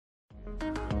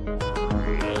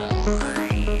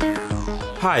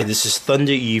Hi, this is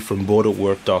Thunder E from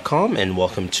Booredatwork.com and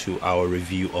welcome to our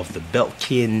review of the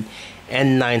Belkin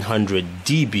N900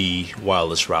 DB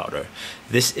wireless router.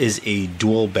 This is a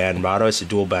dual band router. It's a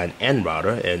dual band N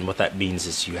router, and what that means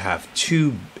is you have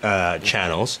two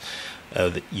channels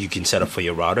that you can set up for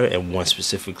your router, and one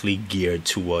specifically geared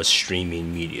towards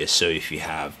streaming media. So if you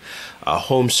have a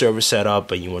home server set up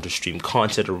and you want to stream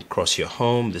content across your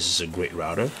home, this is a great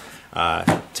router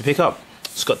to pick up.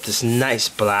 It's got this nice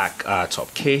black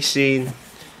top casing.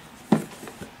 You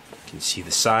can see the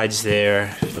sides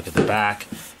there. Look at the back.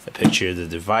 A picture of the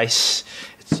device.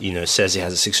 It says it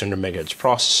has a 600 megahertz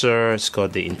processor. It's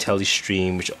got the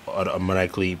IntelliStream, which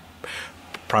automatically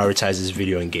prioritizes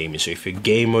video and gaming. So if you're a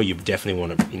gamer, you definitely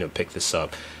want to pick this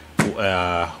up.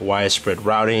 Wirespeed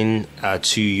Routing,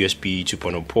 two USB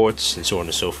 2.0 ports, and so on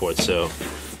and so forth. So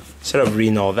instead of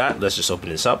reading all that, let's just open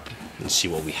this up and see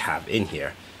what we have in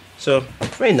here. So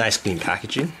very nice, clean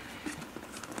packaging.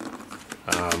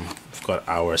 We've got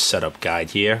our setup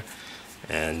guide here,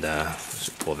 and let's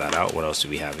pull that out. What else do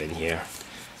we have in here?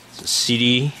 It's a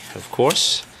CD, of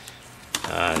course,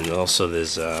 and also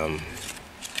there's a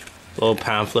little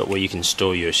pamphlet where you can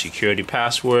store your security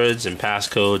passwords and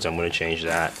passcodes. I'm going to change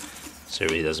that, so it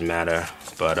really doesn't matter,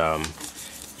 but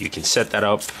you can set that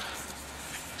up.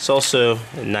 It's also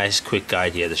a nice quick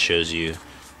guide here that shows you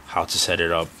how to set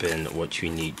it up and what you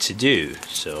need to do.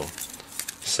 So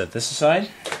set this aside,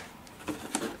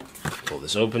 pull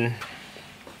this open,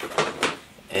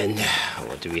 and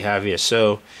what do we have here?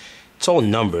 So it's all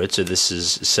numbered. So this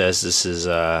is, it says this is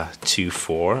 2,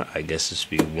 4. I guess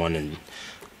this would be 1 and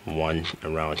 1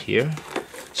 around here.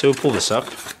 So we'll pull this up.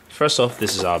 First off,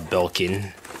 this is our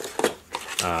Belkin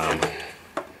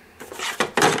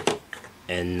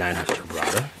N900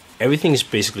 router. Everything is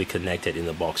basically connected in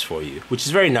the box for you, which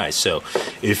is very nice. So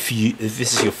if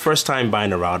this is your first time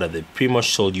buying a router, they pretty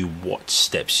much told you what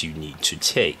steps you need to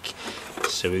take.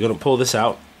 So we're gonna pull this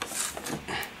out.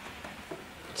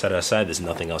 Set it aside. There's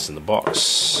nothing else in the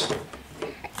box.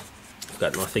 I've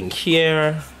got nothing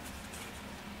here,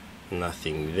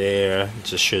 nothing there. It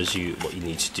just shows you what you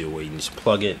need to do, where you need to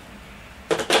plug it.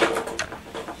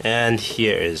 And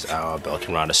here is our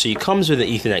Belkin router. So it comes with an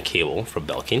Ethernet cable from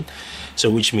Belkin, so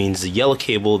which means the yellow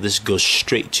cable, this goes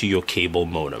straight to your cable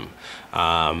modem.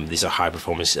 These are high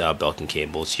performance Belkin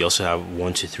cables. You also have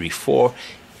 1, 2, 3, 4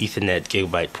 Ethernet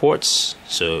Gigabit ports.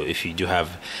 So if you do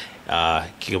have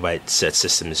Gigabit set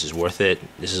system, this is worth it.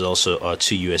 This is also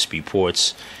 2 USB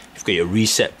ports. You've got your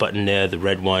reset button there, the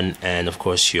red one, and of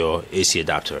course your AC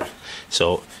adapter.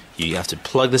 So you have to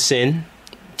plug this in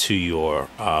to your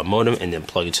modem and then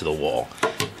plug it to the wall.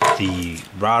 The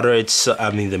router itself,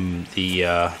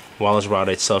 the wireless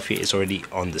router itself here is already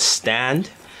on the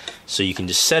stand, so you can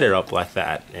just set it up like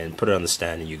that and put it on the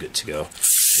stand and you're good to go.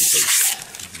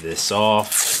 Take this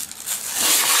off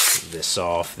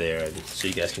there, so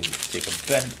you guys can take a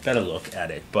better look at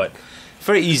it. But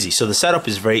very easy. So the setup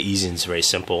is very easy and it's very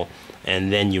simple,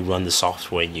 and then you run the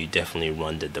software and you definitely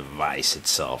run the device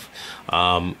itself.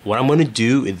 What I'm going to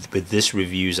do with this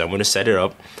review is I'm going to set it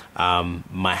up.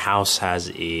 My house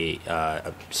has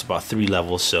it's about 3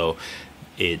 levels, so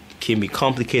it can be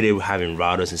complicated with having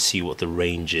routers and see what the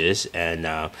range is, and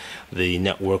the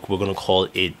network, we're going to call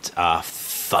it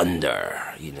Thunder,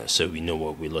 so we know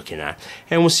what we're looking at,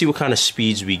 and we'll see what kind of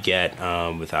speeds we get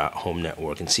with our home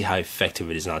network and see how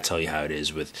effective it is, and I'll tell you how it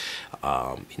is with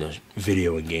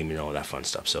video and gaming and all that fun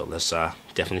stuff. So let's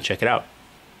definitely check it out.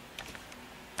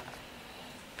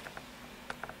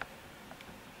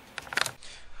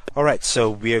 Alright, so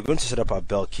we are going to set up our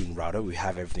Belkin router. We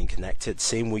have everything connected,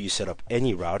 same way you set up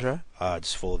any router.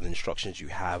 Just follow the instructions you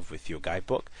have with your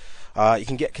guidebook. You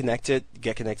can get connected.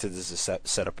 Get connected is a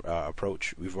setup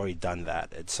approach. We've already done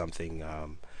that. It's something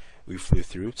we flew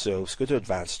through. So let's go to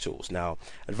Advanced Tools. Now,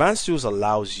 Advanced Tools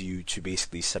allows you to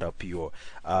basically set up your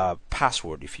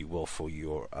password, if you will, for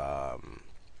your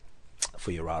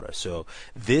router. So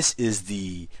this is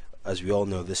the, as we all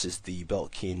know, this is the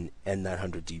Belkin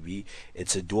N900 DB.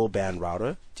 It's a dual band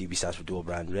router. DB stands for dual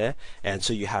band there, and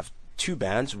so you have 2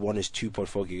 bands. One is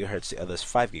 2.4 gigahertz, the other is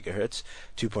 5 gigahertz.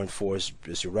 2.4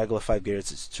 is your regular 5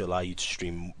 gigahertz. It's to allow you to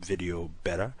stream video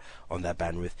better on that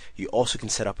bandwidth. You also can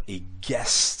set up a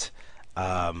guest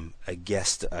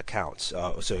account,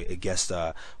 so a guest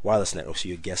wireless network, so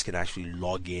your guest can actually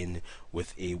log in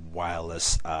with a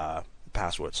wireless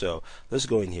password. So let's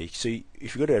go in here. So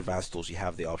if you go to Advanced Tools, you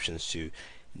have the options to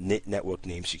network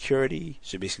name security,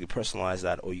 so basically personalize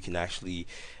that, or you can actually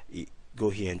go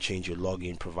here and change your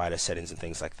login provider settings and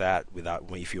things like that without,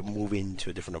 if you're moving to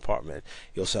a different apartment.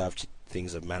 You also have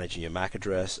things of managing your MAC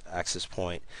address, access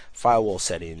point, firewall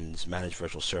settings, manage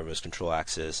virtual servers, control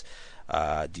access,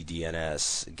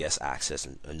 DDNS, guest access,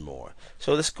 and more.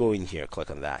 So let's go in here, click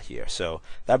on that here. So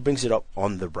that brings it up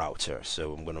on the router.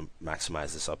 So I'm going to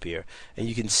maximize this up here, and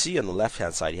you can see on the left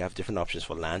hand side you have different options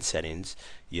for LAN settings.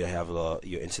 You have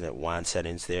your internet WAN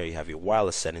settings there. You have your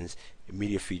wireless settings, your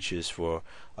media features for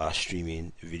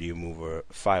streaming, video mover,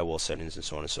 firewall settings, and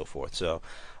so on and so forth. So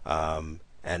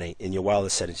and in your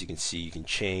wireless settings, you can see you can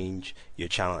change your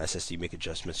channel SSD, make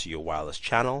adjustments to your wireless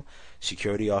channel,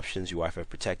 security options, your Wi-Fi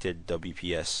protected,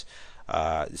 WPS.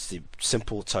 It's the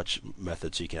simple touch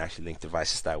method, so you can actually link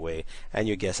devices that way, and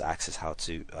your guest access, how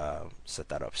to set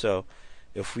that up. So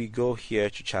if we go here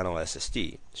to channel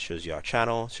SSD, it shows you our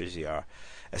channel, shows you our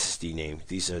SSD name.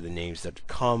 These are the names that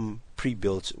come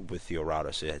pre-built with your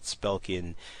router. So it's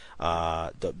Belkin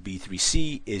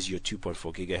B3C is your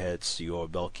 2.4 gigahertz. Your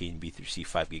Belkin B3C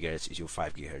 5 gigahertz is your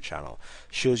 5 gigahertz channel.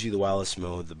 Shows you the wireless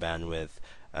mode, the bandwidth,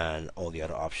 and all the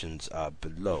other options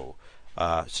below.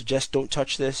 Suggest don't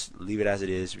touch this. Leave it as it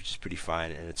is, which is pretty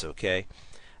fine, and it's okay.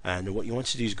 And what you want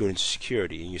to do is go into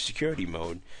security. In your security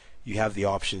mode, you have the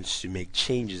options to make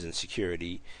changes in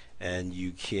security, and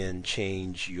you can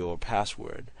change your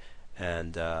password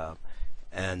and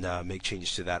make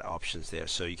changes to that options there.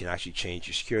 So you can actually change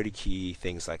your security key,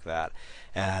 things like that,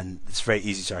 and it's very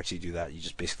easy to actually do that. You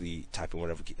just basically type in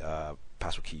whatever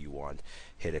password key you want,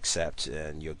 hit accept,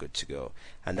 and you're good to go.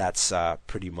 And that's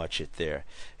pretty much it there.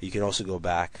 You can also go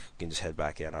back. You can just head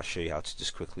back in. I'll show you how to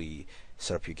just quickly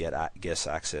set up your guest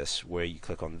access. Where you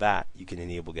click on that, you can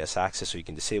enable guest access, or you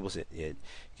can disable it. You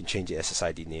can change the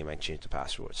SSID name and change the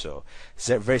password. So it's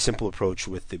a very simple approach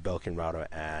with the Belkin router,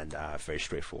 and very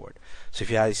straightforward. So if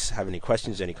you guys have any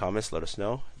questions, any comments, let us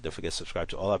know. Don't forget to subscribe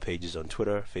to all our pages on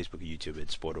Twitter, Facebook, and YouTube.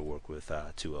 It's Booredatwork with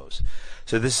 2 O's.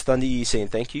 So this is Thunder E saying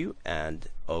thank you, and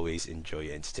always enjoy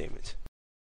your entertainment.